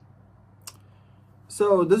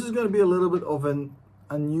So this is going to be a little bit of an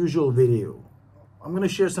unusual video. I'm going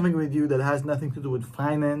to share something with you that has nothing to do with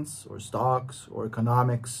finance or stocks or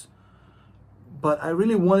economics. But I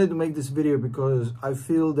really wanted to make this video because I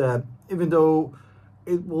feel that even though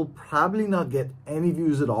it will probably not get any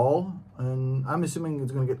views at all, and I'm assuming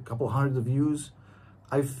it's going to get a couple hundred of views,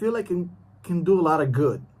 I feel like it can do a lot of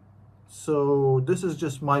good. So this is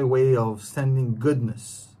just my way of sending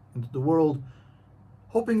goodness into the world,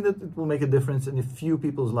 hoping that it will make a difference in a few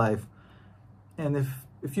people's life. And if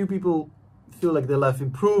a few people feel like their life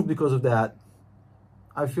improved because of that,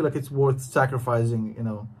 I feel like it's worth sacrificing,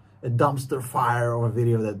 a dumpster fire or a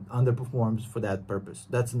video that underperforms for that purpose.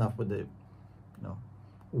 That's enough with the,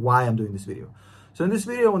 why I'm doing this video. So in this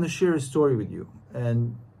video, I want to share a story with you.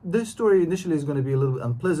 And this story initially is going to be a little bit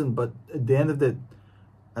unpleasant, but at the end of it,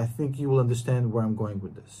 I think you will understand where I'm going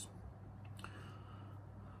with this.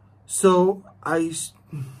 So I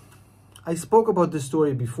spoke about this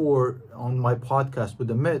story before on my podcast with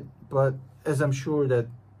Amit, but as I'm sure that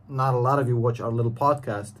not a lot of you watch our little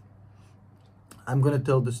podcast, I'm going to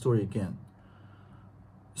tell the story again.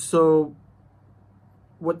 So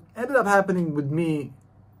what ended up happening with me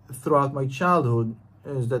throughout my childhood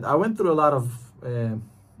is that I went through a lot of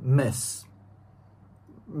mess.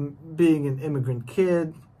 Being an immigrant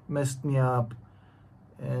kid messed me up,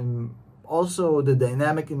 and also the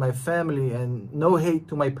dynamic in my family, and no hate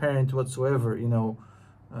to my parents whatsoever.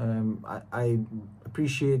 I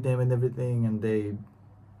appreciate them and everything, and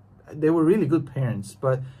they were really good parents,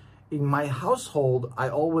 but in my household I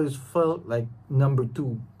always felt like number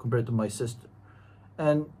two compared to my sister.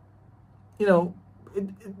 And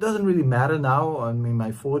it doesn't really matter now. I'm in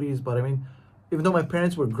my 40s, but even though my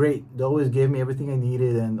parents were great, they always gave me everything I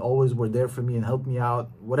needed and always were there for me and helped me out,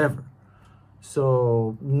 whatever.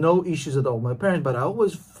 So no issues at all with my parents, but I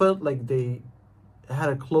always felt like they had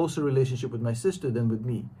a closer relationship with my sister than with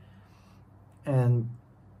me. And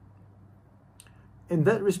in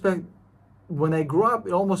that respect, when I grew up,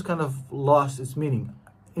 it almost kind of lost its meaning.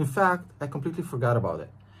 In fact, I completely forgot about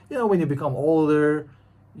it. When you become older,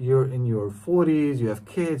 you're in your 40s, you have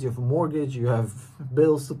kids, you have a mortgage, you have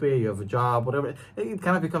bills to pay, you have a job, whatever. It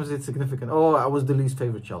kind of becomes insignificant. Oh, I was the least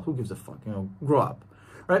favorite child. Who gives a fuck? Grow up,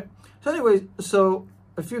 right? So anyways, so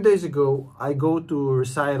a few days ago, I go to a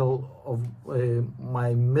recital of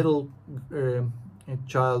my middle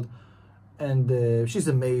child, and she's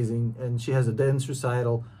amazing, and she has a dance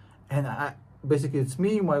recital. And basically it's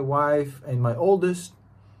me, my wife, and my oldest,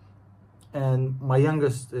 and my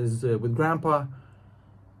youngest is with grandpa,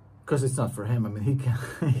 because it's not for him.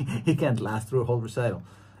 He can't last through a whole recital.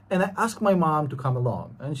 And I asked my mom to come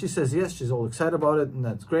along, and she says yes. She's all excited about it, and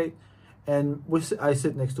that's great. And I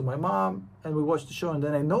sit next to my mom, and we watch the show. And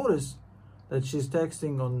then I notice that she's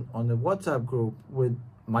texting on the WhatsApp group with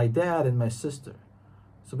my dad and my sister.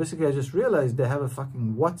 So basically, I just realized they have a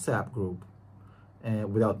fucking WhatsApp group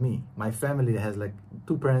without me. My family has like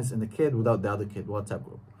two parents and a kid without the other kid WhatsApp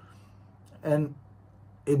group. And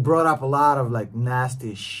it brought up a lot of like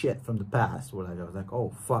nasty shit from the past, where I was like,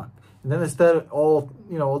 oh fuck. And then it started all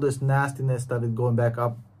this nastiness started going back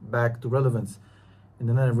to relevance. And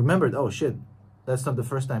then I remembered, oh shit, that's not the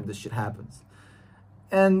first time this shit happens.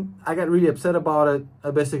 And I got really upset about it. I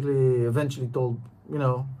basically eventually told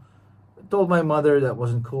my mother that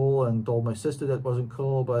wasn't cool, and told my sister that wasn't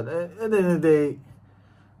cool. But at the end of the day,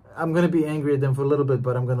 I'm going to be angry at them for a little bit,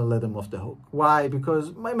 but I'm going to let them off the hook. Why?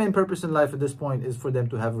 Because my main purpose in life at this point is for them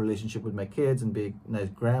to have a relationship with my kids and be a nice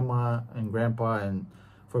grandma and grandpa, and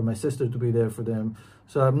for my sister to be there for them.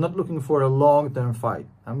 So I'm not looking for a long-term fight.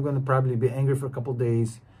 I'm going to probably be angry for a couple of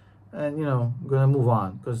days and, I'm going to move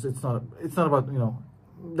on, because it's not about,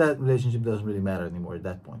 that relationship doesn't really matter anymore at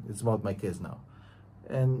that point. It's about my kids now.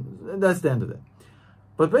 And that's the end of it.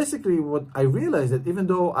 But basically what I realized, that even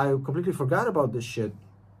though I completely forgot about this shit,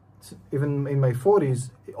 even in my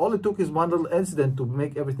 40s, all it took is one little incident to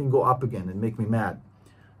make everything go up again and make me mad.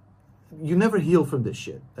 You never heal from this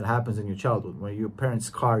shit that happens in your childhood, where your parents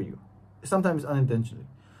scar you, sometimes unintentionally.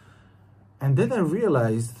 And then I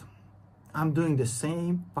realized I'm doing the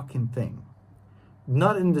same fucking thing.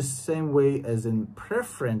 Not in the same way as in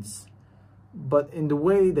preference, but in the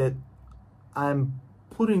way that I'm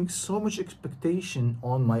putting so much expectation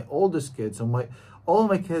on my oldest kids. All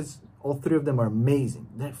my kids, all three of them are amazing.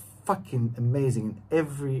 They're fucking amazing in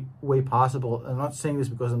every way possible. I'm not saying this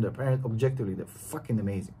because I'm their parent. Objectively, they're fucking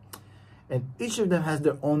amazing. And each of them has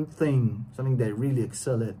their own thing, something they really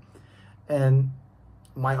excel at. And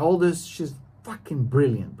my oldest, she's fucking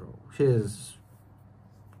brilliant, bro. She is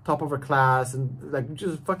top of her class, and like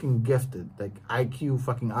just fucking gifted, like IQ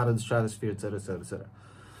fucking out of the stratosphere, etc., etc., etc.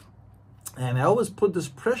 And I always put this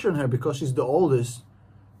pressure on her because she's the oldest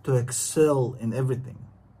to excel in everything.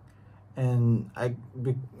 And I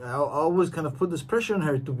always kind of put this pressure on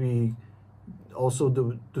her to be also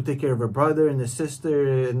to take care of her brother and her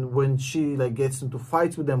sister. And when she like gets into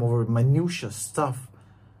fights with them over minutia stuff,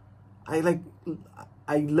 I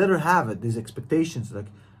let her have it, these expectations. Like,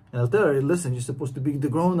 and I'll tell her, listen, you're supposed to be the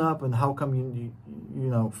grown up, and how come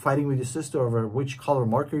you fighting with your sister over which color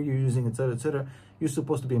marker you're using, etc., etc. You're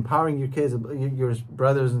supposed to be empowering your kids, your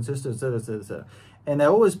brothers and sisters, etc., etc., etc. And I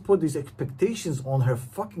always put these expectations on her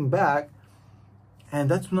fucking back,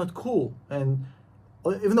 and that's not cool. And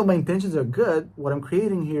even though my intentions are good, what I'm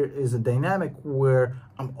creating here is a dynamic where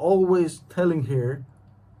I'm always telling her,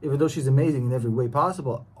 even though she's amazing in every way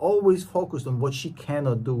possible, always focused on what she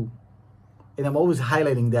cannot do. And I'm always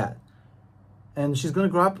highlighting that. And she's gonna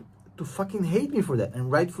grow up to fucking hate me for that,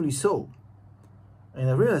 and rightfully so. And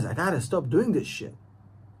I realized I gotta stop doing this shit.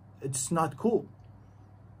 It's not cool.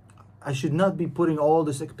 I should not be putting all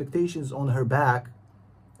these expectations on her back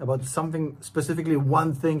about something, specifically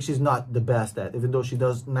one thing she's not the best at, even though she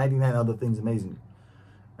does 99 other things amazingly.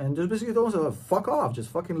 And just basically tell myself, fuck off, just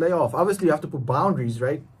fucking lay off. Obviously, you have to put boundaries,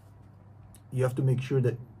 right? You have to make sure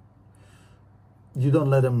that you don't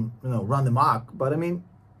let them, run amok. But I mean,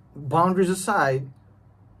 boundaries aside,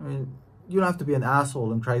 I mean, you don't have to be an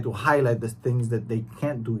asshole and try to highlight the things that they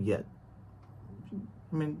can't do yet.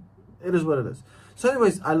 I mean, it is what it is. So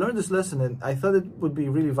anyways, I learned this lesson, and I thought it would be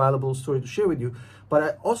a really valuable story to share with you. But I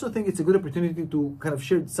also think it's a good opportunity to kind of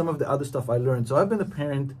share some of the other stuff I learned. So I've been a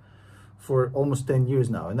parent for almost 10 years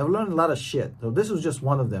now, and I've learned a lot of shit. So this was just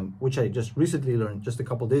one of them, which I just recently learned just a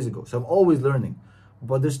couple days ago. So I'm always learning.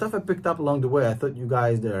 But there's stuff I picked up along the way. I thought you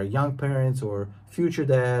guys that are young parents or future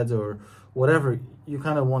dads or whatever, you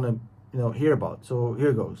kind of want to hear about. So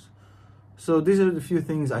here goes. So these are the few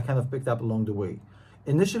things I kind of picked up along the way.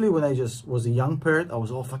 Initially, when I just was a young parent, I was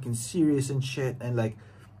all fucking serious and shit, and like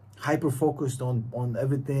hyper focused on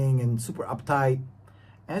everything and super uptight.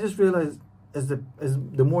 And I just realized as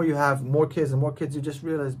the more you have more kids and more kids, you just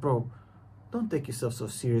realize, bro, don't take yourself so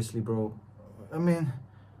seriously, bro. I mean,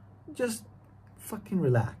 just fucking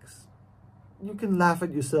relax. You can laugh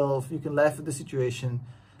at yourself, you can laugh at the situation.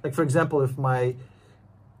 Like, for example,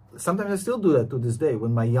 sometimes I still do that to this day.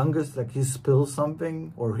 When my youngest, like, he spills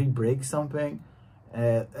something or he breaks something,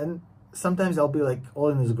 and sometimes I'll be like all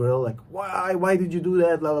in his grill, like, why did you do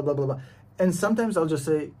that, blah, blah, blah, blah, blah. And sometimes I'll just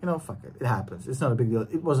say, fuck it, it happens. It's not a big deal.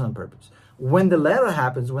 It wasn't on purpose. When the latter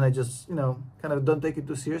happens, when I just, kind of don't take it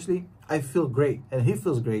too seriously, I feel great, and he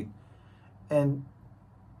feels great. And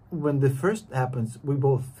when the first happens, we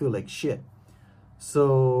both feel like shit.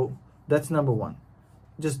 So that's number one.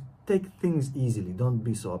 Just take things easily. Don't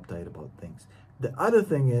be so uptight about things. The other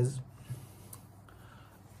thing is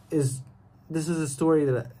this is a story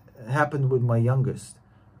that happened with my youngest.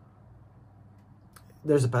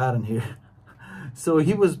 There's a pattern here. So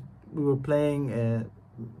we were playing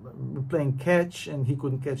catch, and he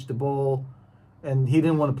couldn't catch the ball, and he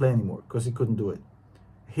didn't want to play anymore because he couldn't do it.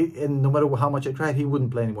 And no matter how much I tried, he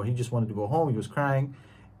wouldn't play anymore. He just wanted to go home. He was crying,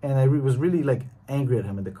 and I was really like angry at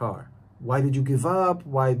him in the car. Why did you give up?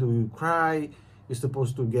 Why do you cry? You're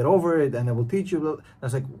supposed to get over it, and I will teach you. I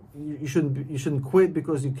was like, you shouldn't quit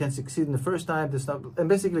because you can't succeed in the first time. This stuff, and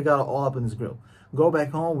basically got all up in his grill. Go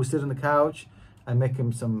back home. We sit on the couch. I make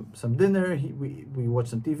him some dinner. We watch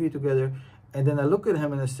some TV together, and then I look at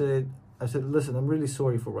him and I said, listen, I'm really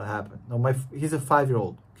sorry for what happened. Now he's a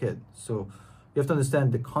 5-year-old kid, so you have to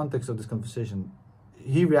understand the context of this conversation.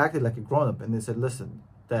 He reacted like a grown-up, and they said, listen,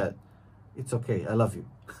 Dad, it's okay, I love you.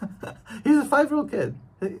 He's a 5-year-old kid.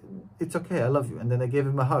 It's okay, I love you. And then I gave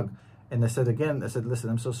him a hug. And I said, listen,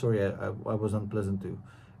 I'm so sorry I was unpleasant to you.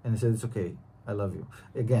 And he said, it's okay, I love you.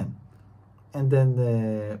 Again. And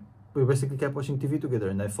then we basically kept watching TV together,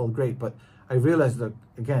 and I felt great. But I realized that,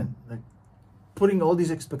 again, like putting all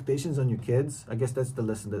these expectations on your kids, I guess that's the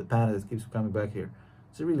lesson, the pattern that keeps coming back here.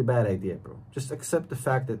 It's a really bad idea, bro. Just accept the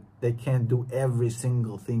fact that they can't do every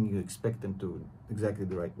single thing you expect them to exactly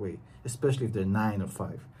the right way, especially if they're 9 or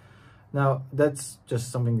 5. Now, that's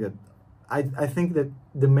just something that I think that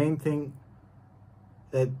the main thing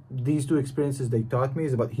that these two experiences, they taught me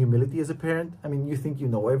is about humility as a parent. I mean, you think you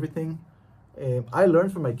know everything. I learn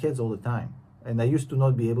from my kids all the time, and I used to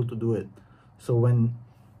not be able to do it. So when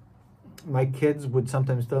my kids would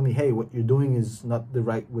sometimes tell me, hey, what you're doing is not the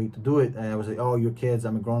right way to do it, and I was like, oh, you're kids,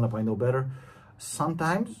 I'm a grown-up, I know better.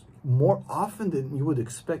 Sometimes, more often than you would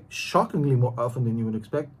expect, shockingly more often than you would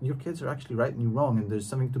expect, your kids are actually right and you're wrong, and there's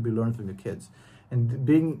something to be learned from your kids. And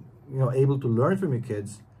being able to learn from your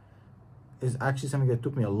kids is actually something that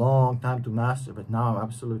took me a long time to master, but now I'm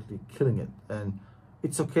absolutely killing it. And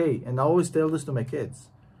It's okay. And I always tell this to my kids.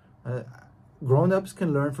 Grown-ups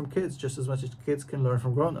can learn from kids just as much as kids can learn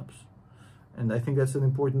from grown-ups. And I think that's an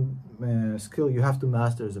important skill you have to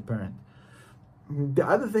master as a parent. The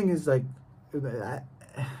other thing is, like,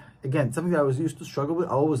 again, something that I was used to struggle with.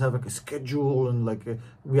 I always have like a schedule and like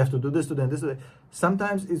we have to do this today and this today.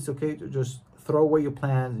 Sometimes it's okay to just throw away your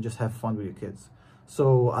plans and just have fun with your kids.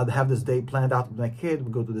 So I'd have this day planned out with my kid.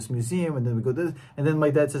 We go to this museum and then we go to this. And then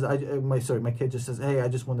my dad says, my kid just says, hey, I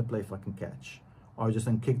just want to play fucking catch. Or just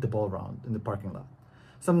kick the ball around in the parking lot.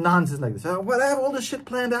 Some nonsense like this. Well, I have all this shit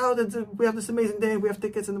planned out and we have this amazing day. We have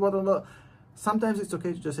tickets and blah, blah, blah. Sometimes it's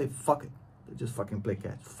okay to just say, fuck it. Just fucking play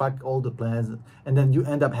catch. Fuck all the plans. And then you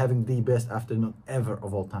end up having the best afternoon ever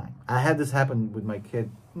of all time. I had this happen with my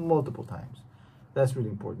kid multiple times. That's really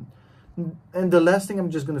important. And the last thing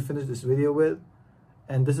I'm just going to finish this video with,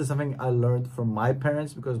 and this is something I learned from my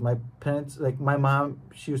parents, because my parents, like my mom,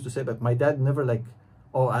 she used to say, but my dad never like,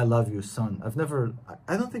 oh, I love you, son.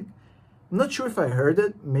 I don't think, I'm not sure if I heard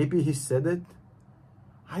it. Maybe he said it.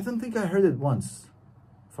 I don't think I heard it once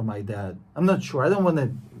from my dad. I'm not sure. I don't want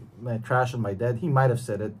to trash on my dad. He might have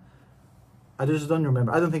said it. I just don't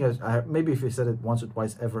remember. I don't think maybe if he said it once or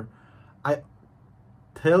twice ever. I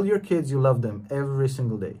tell your kids you love them every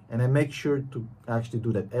single day. And I make sure to actually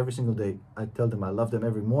do that every single day. I tell them I love them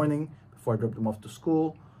every morning before I drop them off to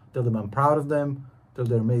school. Tell them I'm proud of them. Tell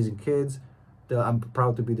they're amazing kids. Tell I'm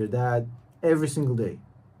proud to be their dad every single day.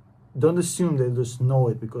 Don't assume they just know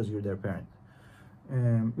it because you're their parent.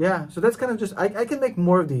 Yeah, so that's kind of just, I can make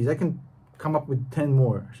more of these. I can come up with 10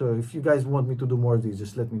 more. So if you guys want me to do more of these,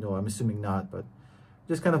 just let me know. I'm assuming not, but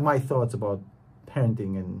just kind of my thoughts about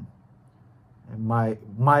parenting and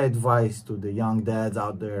my advice to the young dads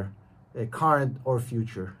out there, current or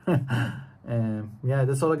future. And yeah,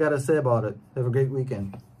 that's all I gotta say about it. Have a great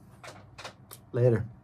weekend. Later.